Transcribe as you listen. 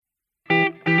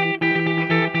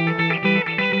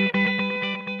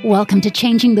Welcome to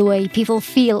Changing the Way People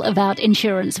Feel About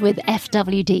Insurance with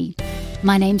FWD.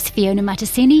 My name's Fiona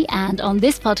Mattasini, and on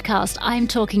this podcast, I'm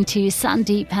talking to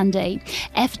Sandeep Pandey,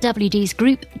 FWD's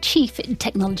Group Chief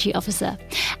Technology Officer.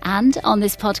 And on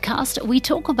this podcast, we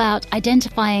talk about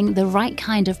identifying the right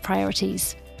kind of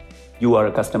priorities. You are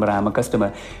a customer, I'm a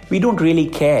customer. We don't really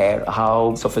care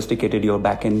how sophisticated your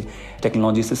back-end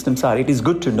technology systems are. It is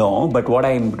good to know, but what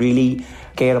I really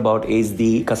care about is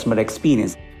the customer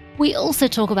experience. We also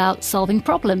talk about solving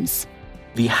problems.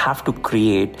 We have to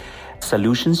create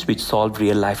solutions which solve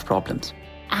real-life problems.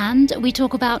 And we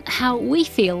talk about how we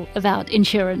feel about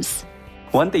insurance.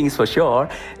 One thing is for sure,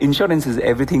 insurance is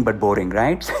everything but boring,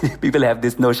 right? People have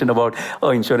this notion about,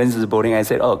 insurance is boring. I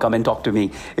said, come and talk to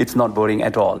me. It's not boring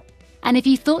at all. And if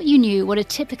you thought you knew what a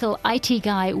typical IT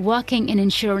guy working in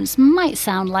insurance might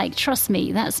sound like, trust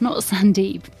me, that's not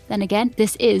Sandeep. Then again,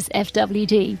 this is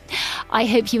FWD. I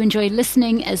hope you enjoyed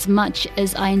listening as much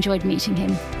as I enjoyed meeting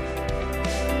him.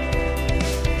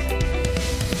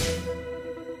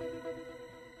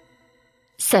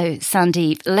 So,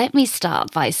 Sandeep, let me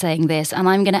start by saying this, and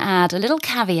I'm going to add a little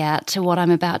caveat to what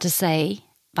I'm about to say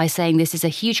by saying this is a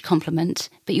huge compliment,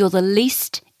 but you're the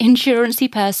least insurance-y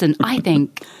person I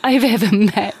think I've ever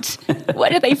met. Where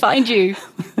did they find you?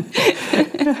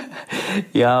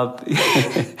 Yeah,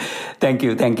 thank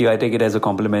you. I take it as a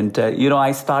compliment.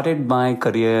 I started my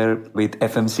career with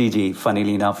FMCG,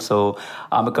 funnily enough. So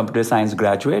I'm a computer science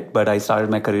graduate, but I started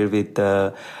my career with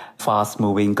a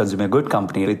fast-moving consumer good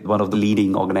company with one of the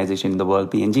leading organizations in the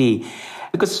world, P&G.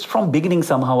 Because from beginning,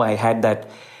 somehow I had that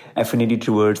affinity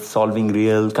towards solving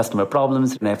real customer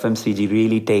problems. And FMCG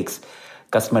really takes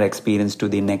customer experience to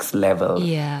the next level.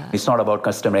 Yeah. It's not about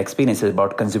customer experience, it's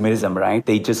about consumerism, right?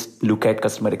 They just look at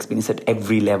customer experience at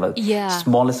every level. Yeah.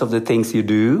 Smallest of the things you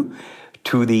do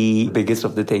to the biggest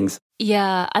of the things.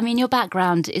 Yeah, I mean, your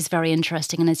background is very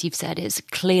interesting. And as you've said, it's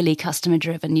clearly customer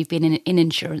driven. You've been in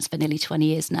insurance for nearly 20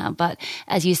 years now. But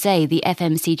as you say, the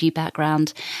FMCG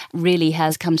background really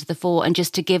has come to the fore. And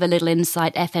just to give a little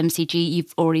insight, FMCG,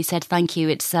 you've already said, thank you.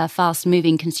 It's fast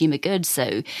moving consumer goods.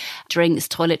 So drinks,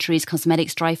 toiletries,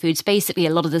 cosmetics, dry foods, basically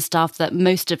a lot of the stuff that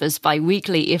most of us buy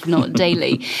weekly, if not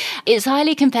daily. It's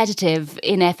highly competitive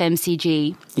in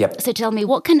FMCG. Yep. So tell me,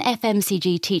 what can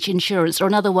FMCG teach insurance? Or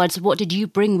in other words, what did you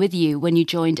bring with you when you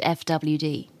joined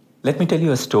FWD? Let me tell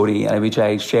you a story which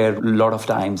I share a lot of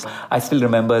times. I still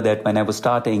remember that when I was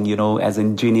starting, as an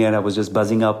engineer, I was just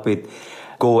buzzing up with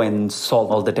go and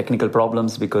solve all the technical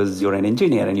problems because you're an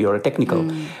engineer and you're a technical.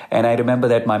 And I remember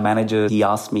that my manager, he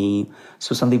asked me,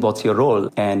 so Sandeep, what's your role?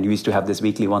 And we used to have this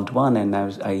weekly one-to-one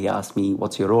and he asked me,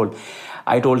 what's your role?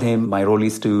 I told him my role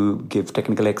is to give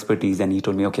technical expertise and he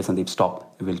told me, okay, Sandeep,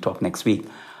 stop. We'll talk next week.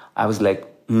 I was like,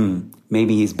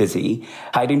 maybe he's busy.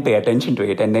 I didn't pay attention to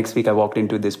it. And next week I walked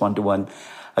into this one-to-one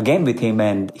again with him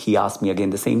and he asked me again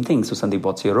the same thing. So Sandeep,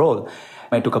 what's your role?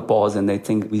 I took a pause and I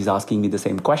think he's asking me the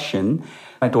same question.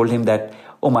 I told him that,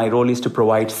 my role is to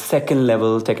provide second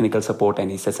level technical support. And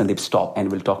he said, Sandeep, stop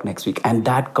and we'll talk next week. And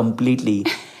that completely,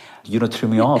 threw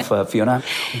me off, Fiona.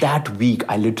 That week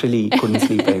I literally couldn't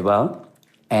sleep very well.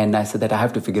 And I said that I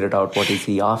have to figure it out. What is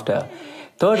he after?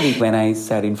 Third week when I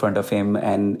sat in front of him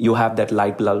and you have that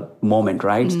light bulb moment,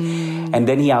 right? And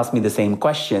then he asked me the same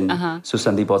question. So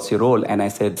Sandeep, what's your role? And I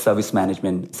said, service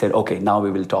management. He said, okay, now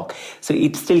we will talk. So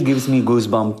it still gives me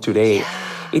goosebumps today. Yeah.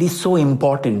 It is so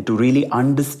important to really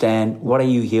understand what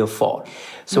are you here for.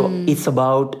 So it's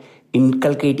about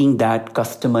inculcating that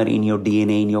customer in your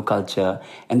DNA, in your culture.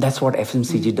 And that's what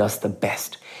FMCG does the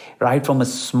best. Right from a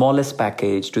smallest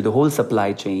package to the whole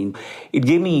supply chain. It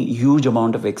gave me a huge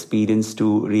amount of experience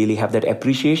to really have that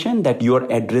appreciation that you're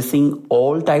addressing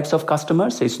all types of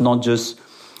customers. It's not just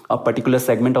a particular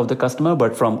segment of the customer,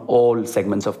 but from all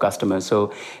segments of customers.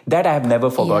 So that I have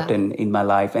never forgotten in my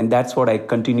life. And that's what I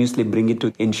continuously bring it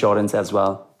to insurance as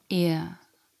well. Yeah.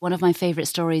 One of my favorite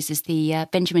stories is the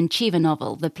Benjamin Cheever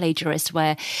novel, The Plagiarist,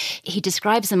 where he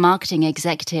describes a marketing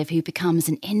executive who becomes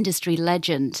an industry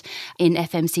legend in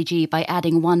FMCG by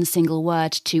adding one single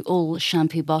word to all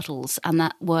shampoo bottles, and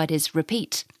that word is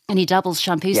repeat. And he doubles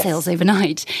shampoo sales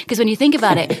overnight. Because when you think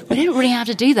about it, we didn't really have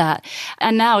to do that.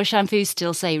 And now shampoos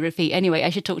still say repeat. Anyway, I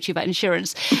should talk to you about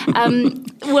insurance.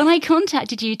 When I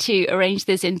contacted you to arrange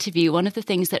this interview, one of the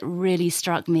things that really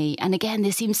struck me, and again,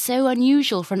 this seems so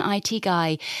unusual for an IT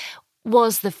guy,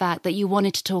 was the fact that you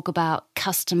wanted to talk about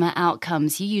customer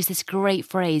outcomes. You use this great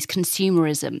phrase,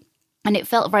 consumerism. And it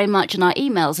felt very much in our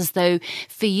emails as though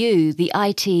for you, the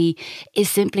IT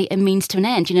is simply a means to an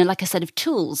end, like a set of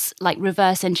tools, like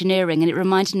reverse engineering. And it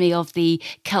reminded me of the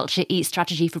Culture Eat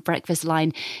Strategy for Breakfast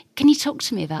line. Can you talk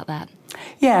to me about that?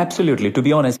 Yeah, absolutely. To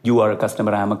be honest, you are a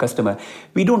customer, I am a customer.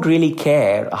 We don't really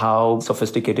care how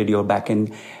sophisticated your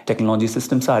backend technology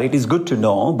systems are. It is good to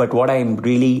know, but what I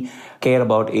really care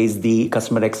about is the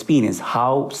customer experience.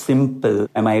 How simple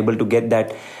am I able to get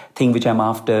that thing which I'm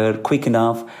after quick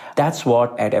enough? That's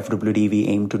what at FWD we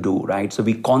aim to do, right? So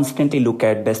we constantly look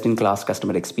at best in class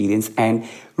customer experience, and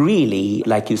really,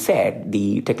 like you said,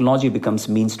 the technology becomes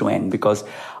means to end, because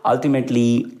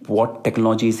ultimately what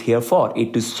technology is here for,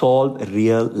 it to solve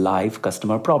real life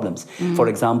customer problems. For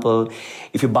example,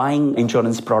 if you're buying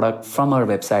insurance product from our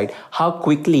website, how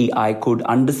quickly I could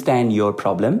understand your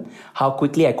problem, how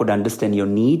quickly I could understand your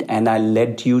need, and I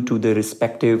led you to the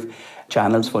respective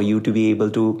channels for you to be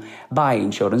able to buy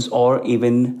insurance or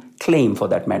even claim for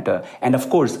that matter. And of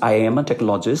course, I am a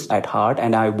technologist at heart,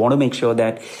 and I want to make sure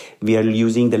that we are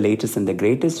using the latest and the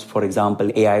greatest. For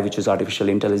example, AI, which is artificial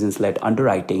intelligence-led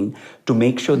underwriting, to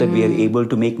make sure that we are able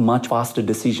to make much faster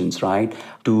decisions, right?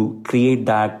 To create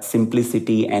that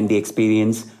simplicity and the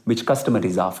experience which customer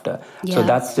is after. Yeah. So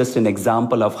that's just an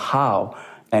example of how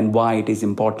and why it is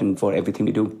important for everything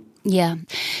we do. Yeah.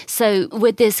 So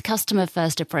with this customer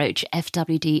first approach,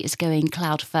 FWD is going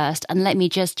cloud first. And let me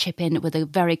just chip in with a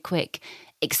very quick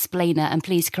explainer, and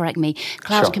please correct me.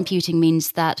 Cloud computing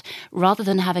means that rather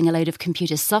than having a load of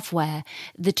computer software,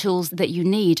 the tools that you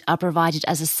need are provided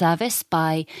as a service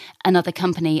by another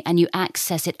company, and you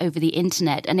access it over the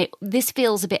internet. And this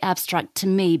feels a bit abstract to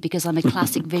me because I'm a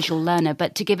classic visual learner,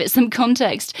 but to give it some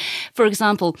context, for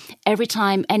example, every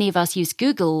time any of us use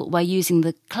Google, we're using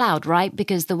the cloud, right?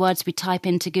 Because the words we type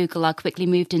into Google are quickly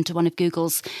moved into one of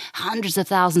Google's hundreds of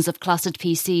thousands of clustered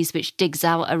PCs, which digs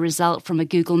out a result from a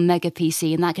Google mega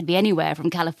PC. And that could be anywhere from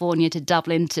California to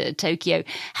Dublin to Tokyo.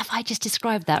 Have I just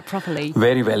described that properly?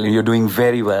 Very well. You're doing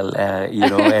very well,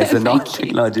 as a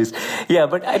non-technologist. Yeah,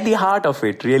 but at the heart of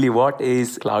it, really, what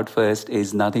is Cloud First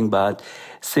is nothing but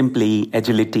simply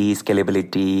agility,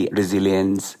 scalability,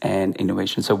 resilience, and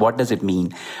innovation. So what does it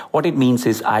mean? What it means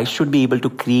is I should be able to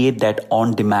create that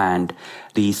on demand,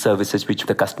 the services which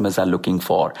the customers are looking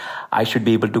for. I should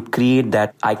be able to create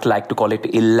that, I like to call it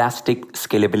elastic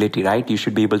scalability, right? You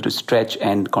should be able to stretch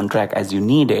and contract as you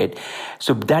need it.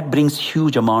 So that brings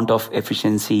huge amount of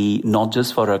efficiency, not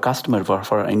just for a customer, for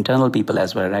our internal people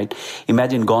as well, right?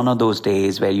 Imagine gone are those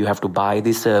days where you have to buy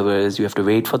these servers, you have to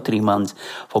wait for 3 months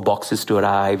for boxes to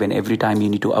arrive, and every time you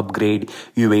need to upgrade,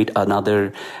 you wait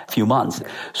another few months.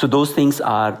 So those things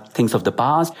are things of the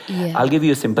past. Yeah. I'll give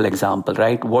you a simple example,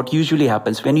 right? What usually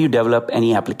happens when you develop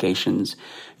any applications,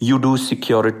 you do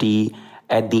security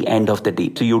at the end of the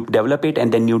day. So you develop it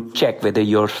and then you check whether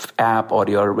your app or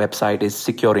your website is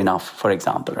secure enough, for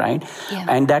example, right? Yeah.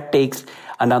 And that takes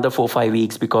another 4-5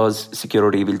 weeks because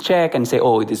security will check and say,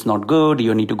 oh, it is not good,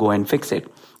 you need to go and fix it.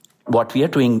 What we are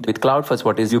doing with Cloud First,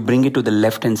 what is you bring it to the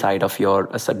left-hand side of your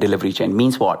delivery chain.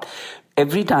 Means what?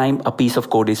 Every time a piece of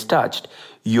code is touched,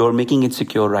 you're making it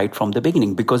secure right from the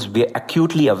beginning, because we are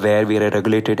acutely aware we are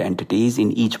regulated entities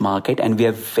in each market, and we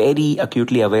are very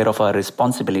acutely aware of our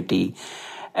responsibility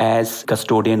as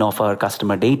custodian of our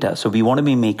customer data. So we want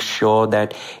to make sure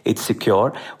that it's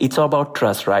secure. It's all about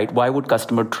trust, right? Why would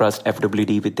customer trust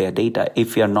FWD with their data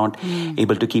if we are not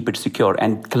able to keep it secure?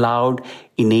 And cloud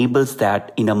enables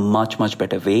that in a much, much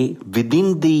better way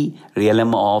within the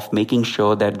realm of making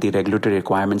sure that the regulatory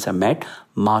requirements are met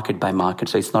market by market.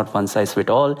 So it's not one size fit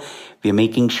all. We're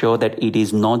making sure that it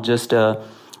is not just a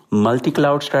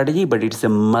multi-cloud strategy, but it's a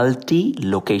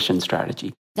multi-location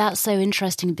strategy. That's so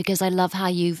interesting, because I love how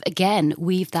you've, again,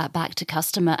 weaved that back to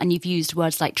customer, and you've used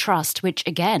words like trust, which,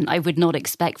 again, I would not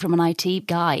expect from an IT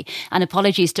guy. And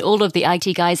apologies to all of the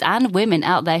IT guys and women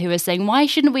out there who are saying, why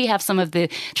shouldn't we have some of the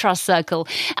trust circle?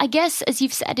 I guess, as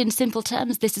you've said in simple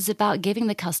terms, this is about giving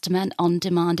the customer an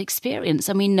on-demand experience.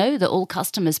 And we know that all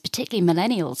customers, particularly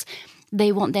millennials,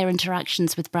 they want their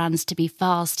interactions with brands to be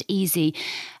fast, easy.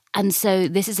 And so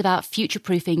this is about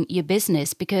future-proofing your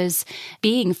business, because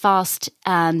being fast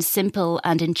and simple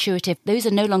and intuitive, those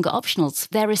are no longer optionals.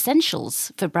 They're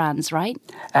essentials for brands, right?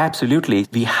 Absolutely.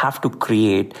 We have to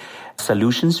create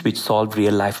solutions which solve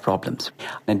real-life problems.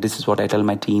 And this is what I tell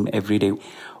my team every day.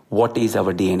 What is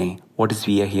our DNA? What is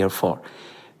we are here for?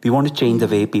 We want to change the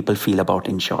way people feel about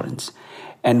insurance.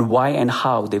 And why and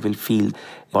how they will feel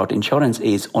about insurance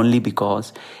is only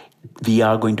because we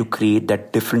are going to create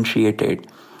that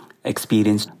differentiated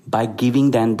experience by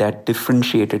giving them that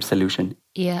differentiated solution.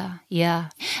 Yeah.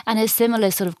 And a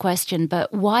similar sort of question,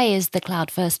 but why is the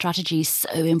cloud-first strategy so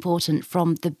important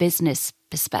from the business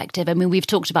perspective? I mean, we've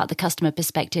talked about the customer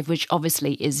perspective, which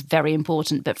obviously is very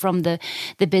important, but from the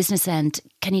business end,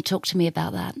 can you talk to me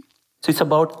about that? So it's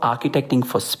about architecting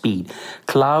for speed.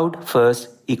 Cloud first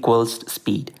equals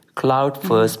speed. Cloud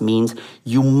first means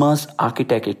you must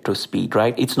architect it to speed,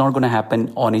 right? It's not going to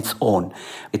happen on its own.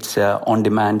 It's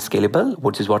on-demand scalable,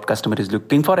 which is what customer is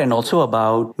looking for, and also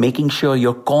about making sure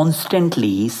you're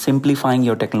constantly simplifying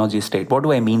your technology state. What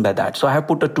do I mean by that? So I have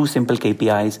put two simple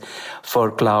KPIs for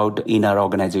cloud in our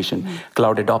organization.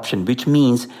 Cloud adoption, which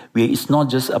means it's not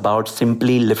just about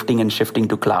simply lifting and shifting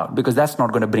to cloud, because that's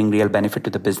not going to bring real benefit to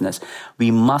the business.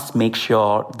 We must make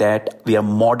sure that we are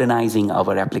modernizing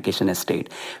our application estate.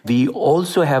 We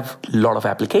also have a lot of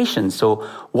applications. So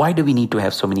why do we need to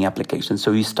have so many applications?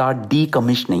 So you start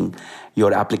decommissioning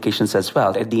your applications as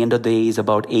well. At the end of the day, it's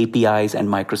about APIs and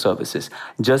microservices.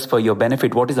 Just for your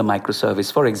benefit, what is a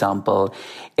microservice? For example,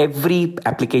 every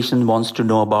application wants to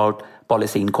know about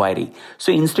policy inquiry.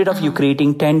 So instead of you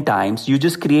creating 10 times, you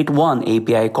just create one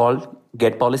API called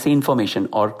Get Policy Information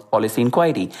or Policy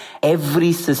Inquiry.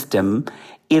 Every system,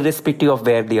 irrespective of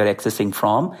where they are accessing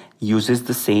from, uses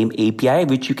the same API,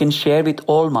 which you can share with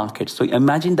all markets. So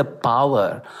imagine the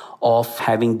power of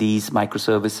having these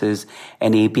microservices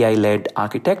and API-led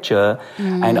architecture.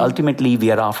 And ultimately,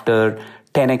 we are after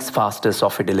 10x faster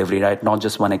software delivery, right? Not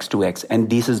just 1x, 2x. And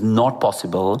this is not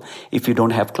possible if you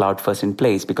don't have cloud first in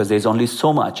place, because there's only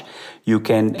so much you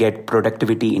can get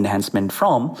productivity enhancement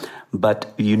from,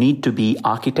 but you need to be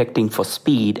architecting for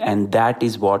speed. And that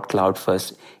is what cloud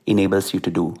first enables you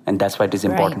to do. And that's why it is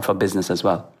important for business as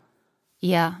well.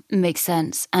 Yeah, makes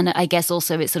sense. And I guess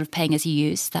also it's sort of paying as you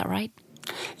use. Is that right?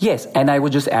 Yes, and I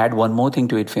would just add one more thing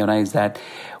to it, Fiona, is that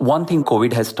one thing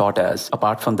COVID has taught us,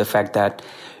 apart from the fact that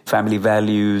family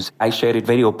values, I share it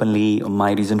very openly.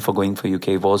 My reason for going for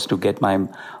UK was to get my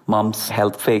mom's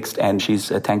health fixed, and she's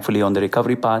thankfully on the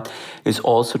recovery path, is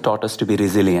also taught us to be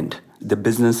resilient. The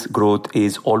business growth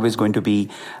is always going to be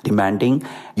demanding.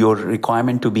 Your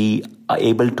requirement to be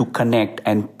able to connect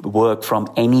and work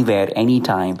from anywhere,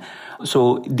 anytime.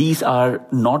 So these are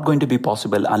not going to be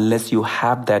possible unless you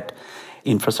have that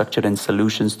infrastructure and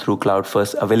solutions through cloud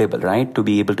first available, right? To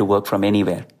be able to work from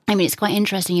anywhere. I mean, it's quite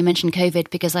interesting you mentioned COVID,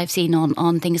 because I've seen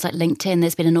on things like LinkedIn,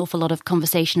 there's been an awful lot of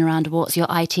conversation around what's your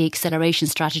IT acceleration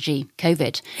strategy,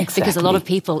 COVID. Exactly. Because a lot of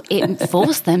people, it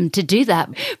forced them to do that.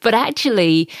 But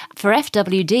actually, for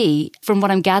FWD, from what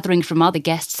I'm gathering from other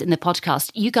guests in the podcast,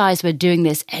 you guys were doing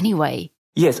this anyway.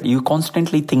 Yes, you're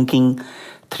constantly thinking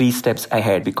 3 steps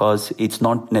ahead, because it's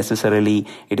not necessarily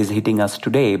it is hitting us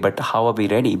today, but how are we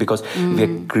ready? Because we're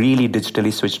really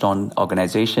digitally switched on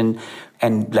organization.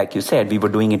 And like you said, we were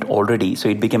doing it already. So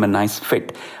it became a nice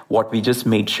fit. What we just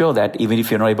made sure that even if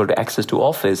you're not able to access to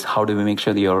office, how do we make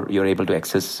sure that you're able to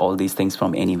access all these things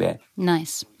from anywhere?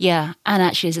 Nice. Yeah. And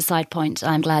actually, as a side point,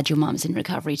 I'm glad your mom's in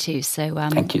recovery too. So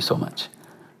thank you so much.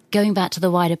 Going back to the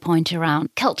wider point around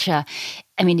culture,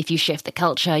 I mean, if you shift the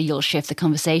culture, you'll shift the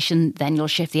conversation, then you'll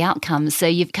shift the outcomes. So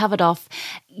you've covered off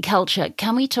culture.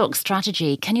 Can we talk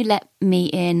strategy? Can you let me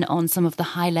in on some of the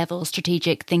high-level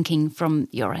strategic thinking from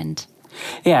your end?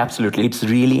 Yeah, absolutely. It's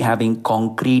really having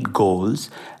concrete goals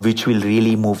which will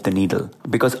really move the needle.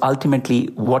 Because ultimately,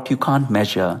 what you can't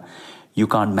measure, you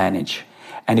can't manage.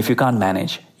 And if you can't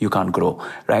manage, you can't grow,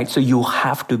 right? So you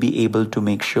have to be able to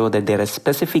make sure that there are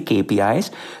specific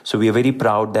KPIs. So we are very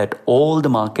proud that all the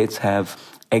markets have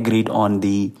agreed on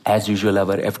the, as usual,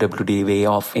 our FWD way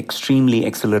of extremely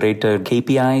accelerated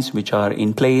KPIs, which are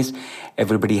in place.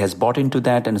 Everybody has bought into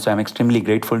that. And so I'm extremely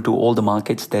grateful to all the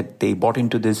markets that they bought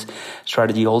into this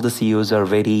strategy. All the CEOs are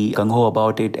very gung-ho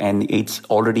about it, and it's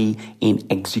already in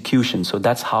execution. So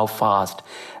that's how fast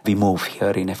we move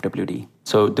here in FWD.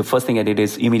 So the first thing I did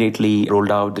is immediately rolled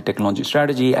out the technology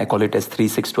strategy. I call it as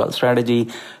 3-6-12 strategy,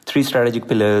 3 strategic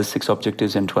pillars, 6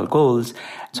 objectives and 12 goals.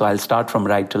 So I'll start from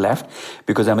right to left,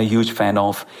 because I'm a huge fan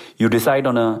of you decide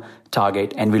on a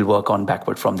target and we'll work on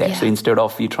backward from there. Yeah. So instead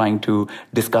of you trying to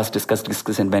discuss,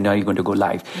 and when are you going to go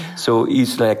live? Yeah. So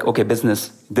it's like, okay, business,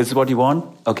 this is what you want.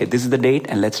 Okay, this is the date,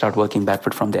 and let's start working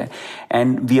backward from there.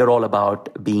 And we are all about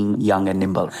being young and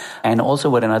nimble. And also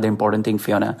what another important thing,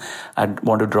 Fiona, I'd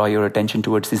want to draw your attention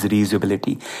towards is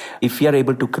reusability. If we are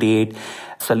able to create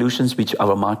solutions which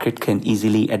our market can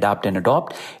easily adapt and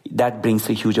adopt, that brings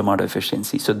a huge amount of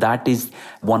efficiency. So that is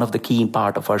one of the key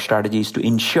part of our strategies, to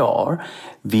ensure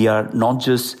we are not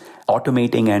just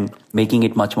automating and making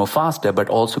it much more faster, but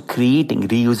also creating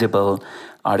reusable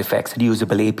artifacts,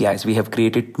 reusable APIs. We have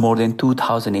created more than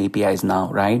 2,000 APIs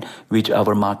now, right, which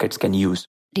our markets can use.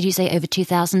 Did you say over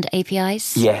 2,000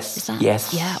 APIs? Yes,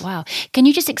 yes. Yeah, wow. Can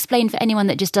you just explain for anyone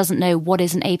that just doesn't know what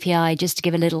is an API, just to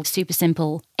give a little super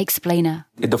simple explainer?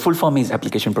 The full form is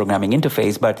Application Programming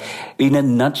Interface, but in a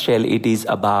nutshell, it is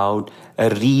about a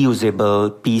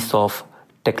reusable piece of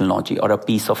technology or a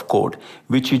piece of code,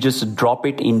 which you just drop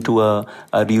it into a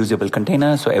reusable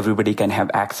container so everybody can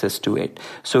have access to it.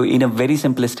 So in a very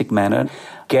simplistic manner,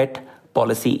 get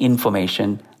policy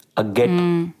information, a get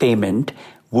payment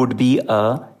would be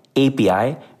a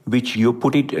API, which you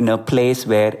put it in a place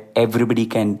where everybody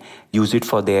can use it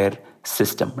for their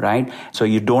system, right? So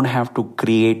you don't have to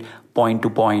create point to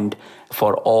point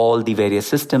for all the various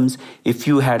systems. If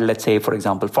you had, let's say, for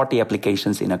example, 40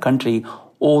 applications in a country,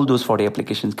 all those 40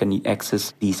 applications can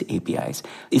access these APIs.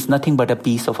 It's nothing but a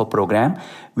piece of a program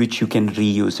which you can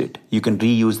reuse it. You can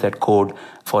reuse that code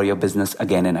for your business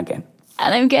again and again.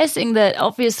 And I'm guessing that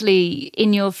obviously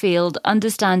in your field,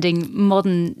 understanding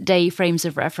modern day frames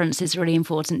of reference is really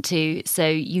important too. So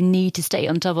you need to stay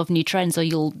on top of new trends or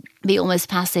you'll be almost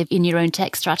passive in your own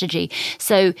tech strategy.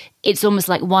 So it's almost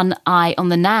like one eye on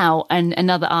the now and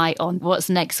another eye on what's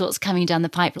next, what's coming down the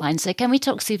pipeline. So can we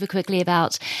talk super quickly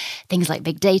about things like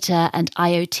big data and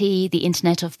IoT, the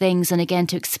Internet of Things, and again,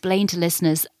 to explain to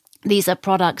listeners, these are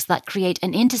products that create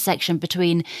an intersection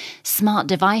between smart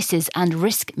devices and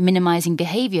risk minimizing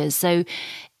behaviors. So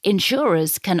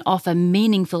insurers can offer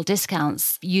meaningful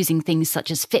discounts using things such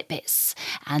as Fitbits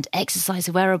and exercise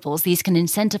wearables. These can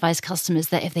incentivize customers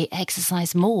that if they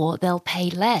exercise more, they'll pay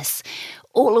less,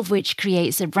 all of which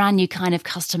creates a brand new kind of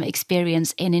customer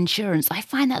experience in insurance. I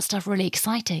find that stuff really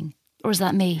exciting. Or is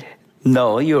that me?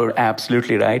 No, you're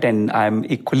absolutely right. And I'm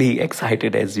equally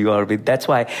excited as you are with. That's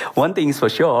why one thing is for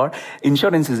sure,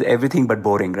 insurance is everything but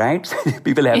boring, right?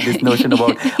 People have this notion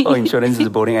about, oh, insurance is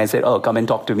boring. I said, oh, come and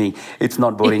talk to me. It's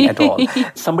not boring at all.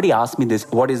 Somebody asked me this,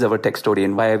 what is our tech story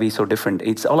and why are we so different?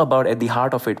 It's all about, at the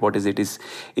heart of it, what is it? Is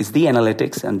the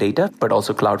analytics and data, but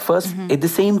also cloud first. Mm-hmm. At the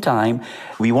same time,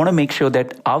 we want to make sure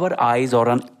that our eyes are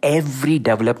on every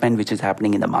development which is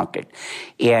happening in the market.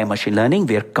 AI, machine learning,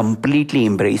 we are completely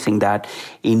embracing that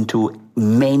into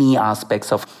many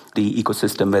aspects of the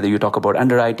ecosystem, whether you talk about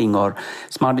underwriting or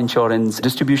smart insurance,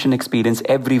 distribution experience,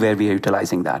 everywhere we are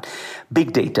utilizing that.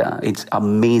 Big data, it's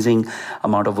amazing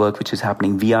amount of work which is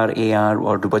happening. VR, AR,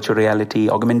 or virtual reality,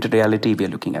 augmented reality, we are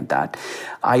looking at that.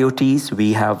 IoTs,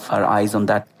 we have our eyes on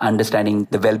that, understanding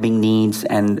the well-being needs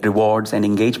and rewards and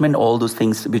engagement, all those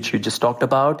things which you just talked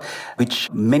about,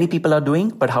 which many people are doing,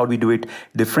 but how we do it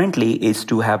differently is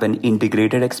to have an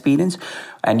integrated experience,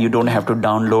 and you don't have to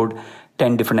download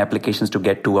 10 different applications to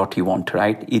get to what you want,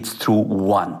 right? It's through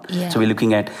one. Yeah. So we're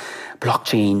looking at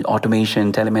blockchain,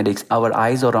 automation, telematics. Our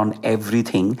eyes are on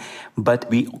everything, but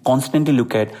we constantly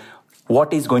look at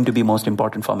what is going to be most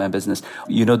important for my business.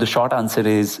 You know, the short answer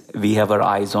is we have our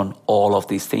eyes on all of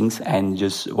these things and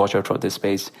just watch out for this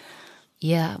space.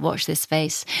 Yeah, watch this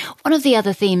space. One of the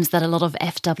other themes that a lot of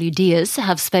FWDers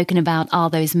have spoken about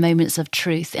are those moments of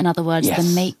truth. In other words, the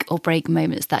make or break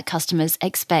moments that customers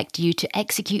expect you to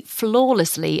execute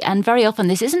flawlessly. And very often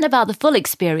this isn't about the full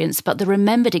experience, but the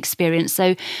remembered experience.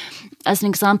 So as an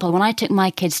example, when I took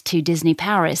my kids to Disney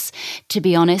Paris, to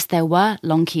be honest, there were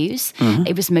long queues. Mm-hmm.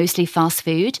 It was mostly fast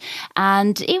food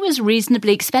and it was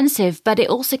reasonably expensive, but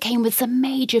it also came with some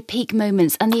major peak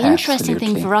moments. And the interesting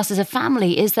thing for us as a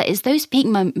family is that it's those peak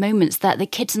moments that the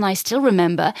kids and I still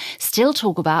remember, still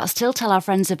talk about, still tell our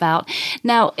friends about.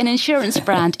 Now, an insurance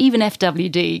brand, even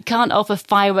FWD, can't offer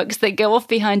fireworks that go off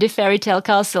behind a fairy tale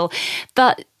castle,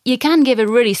 but you can give a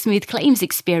really smooth claims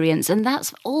experience, and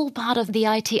that's all part of the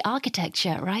IT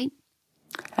architecture, right?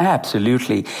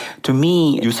 Absolutely. To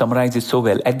me, you summarize it so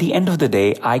well. At the end of the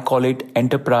day, I call it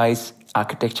enterprise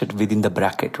architecture within the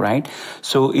bracket, right?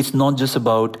 So it's not just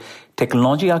about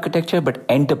technology architecture, but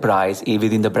enterprise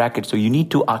within the bracket. So you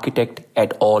need to architect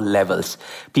at all levels.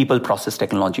 People, process,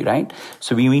 technology, right?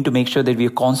 So we need to make sure that we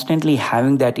are constantly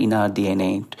having that in our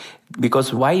DNA.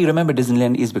 Because why you remember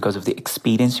Disneyland is because of the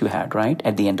experience you had, right?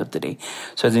 At the end of the day.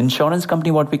 So as an insurance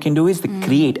company, what we can do is to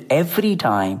create every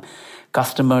time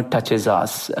customer touches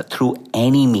us through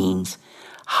any means,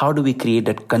 how do we create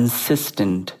that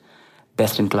consistent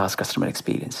best-in-class customer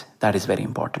experience? That is very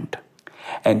important.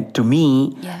 And to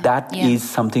me, that is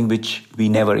something which we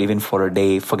never even for a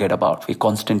day forget about. We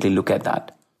constantly look at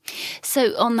that.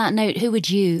 So on that note, who would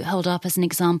you hold up as an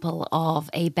example of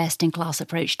a best-in-class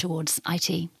approach towards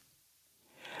IT?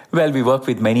 Well, we work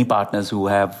with many partners who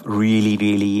have really,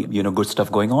 good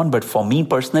stuff going on. But for me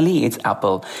personally, it's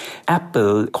Apple.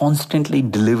 Apple constantly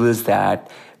delivers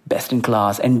that best in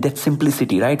class and that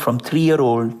simplicity, right? From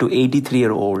 3-year-old to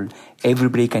 83-year-old,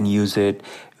 everybody can use it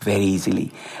very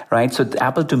easily, right? So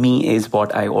Apple to me is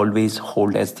what I always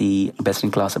hold as the best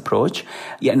in class approach.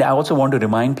 Yeah, and I also want to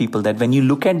remind people that when you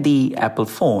look at the Apple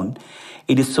phone,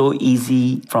 it is so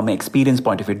easy from an experience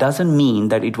point of view. It doesn't mean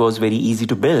that it was very easy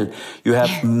to build. You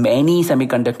have many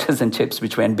semiconductors and chips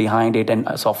which went behind it, and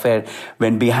software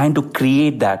went behind to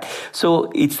create that.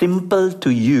 So it's simple to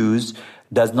use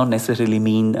does not necessarily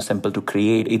mean simple to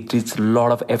create. It's a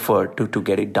lot of effort to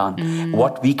get it done.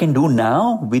 What we can do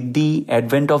now with the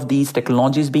advent of these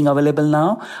technologies being available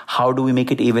now, how do we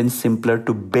make it even simpler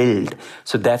to build?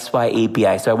 So that's why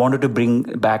API. So I wanted to bring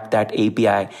back that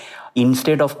API.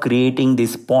 Instead of creating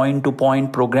these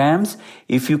point-to-point programs,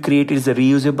 if you create it as a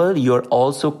reusable, you're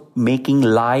also making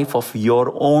life of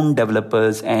your own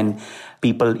developers and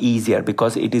people easier,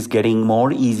 because it is getting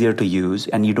more easier to use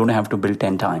and you don't have to build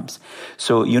 10 times.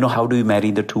 So, how do you marry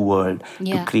the two worlds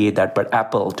to create that? But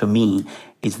Apple, to me,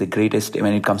 is the greatest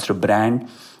when it comes to brand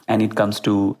and it comes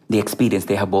to the experience.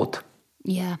 They have both.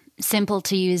 Yeah, simple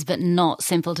to use, but not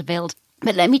simple to build.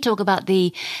 But let me talk about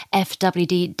the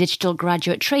FWD Digital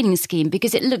Graduate Training Scheme,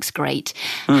 because it looks great.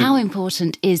 How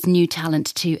important is new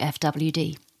talent to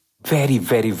FWD? Very,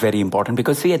 very, very important,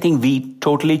 because I think we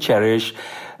totally cherish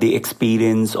the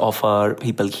experience of our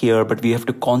people here, but we have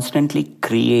to constantly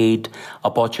create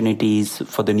opportunities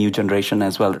for the new generation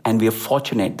as well. And we are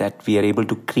fortunate that we are able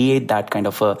to create that kind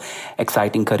of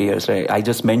exciting careers. Right? I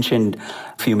just mentioned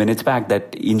a few minutes back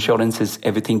that insurance is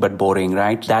everything but boring,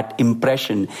 right? That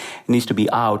impression needs to be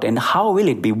out. And how will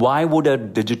it be? Why would a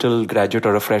digital graduate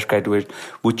or a fresh graduate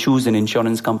would choose an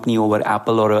insurance company over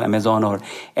Apple or Amazon or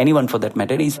anyone for that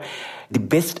matter? The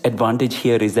best advantage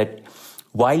here is that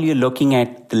while you're looking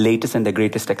at the latest and the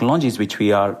greatest technologies which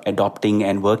we are adopting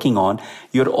and working on,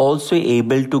 you're also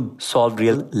able to solve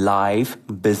real life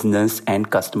business and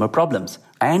customer problems.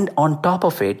 And on top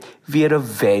of it, we are a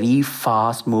very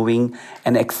fast moving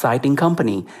and exciting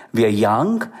company. We are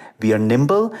young, we are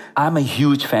nimble. I'm a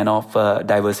huge fan of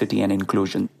diversity and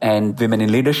inclusion. And women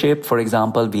in leadership, for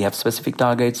example, we have specific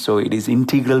targets. So it is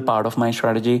integral part of my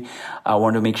strategy. I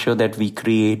want to make sure that we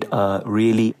create a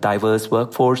really diverse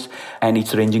workforce. And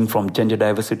it's ranging from gender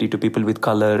diversity to people with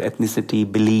color,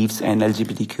 ethnicity, beliefs, and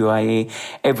LGBTQIA,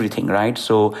 everything, right?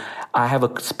 So I have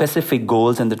a specific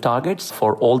goals and the targets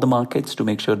for all the markets to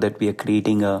make sure that we are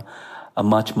creating a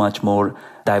much, much more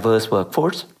diverse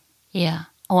workforce. Yeah,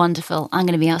 wonderful. I'm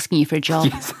going to be asking you for a job.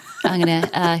 Yes. I'm going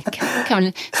to come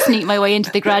and sneak my way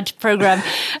into the grad program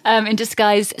in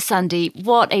disguise. Sandeep,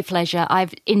 what a pleasure.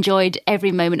 I've enjoyed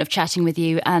every moment of chatting with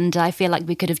you, and I feel like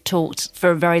we could have talked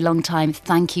for a very long time.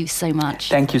 Thank you so much.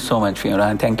 Thank you so much, Fiona,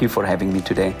 and thank you for having me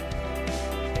today.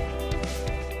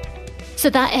 So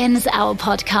that ends our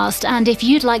podcast. And if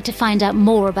you'd like to find out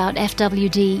more about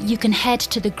FWD, you can head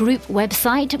to the group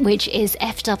website, which is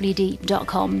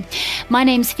fwd.com. My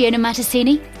name's Fiona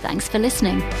Mattasini. Thanks for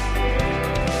listening.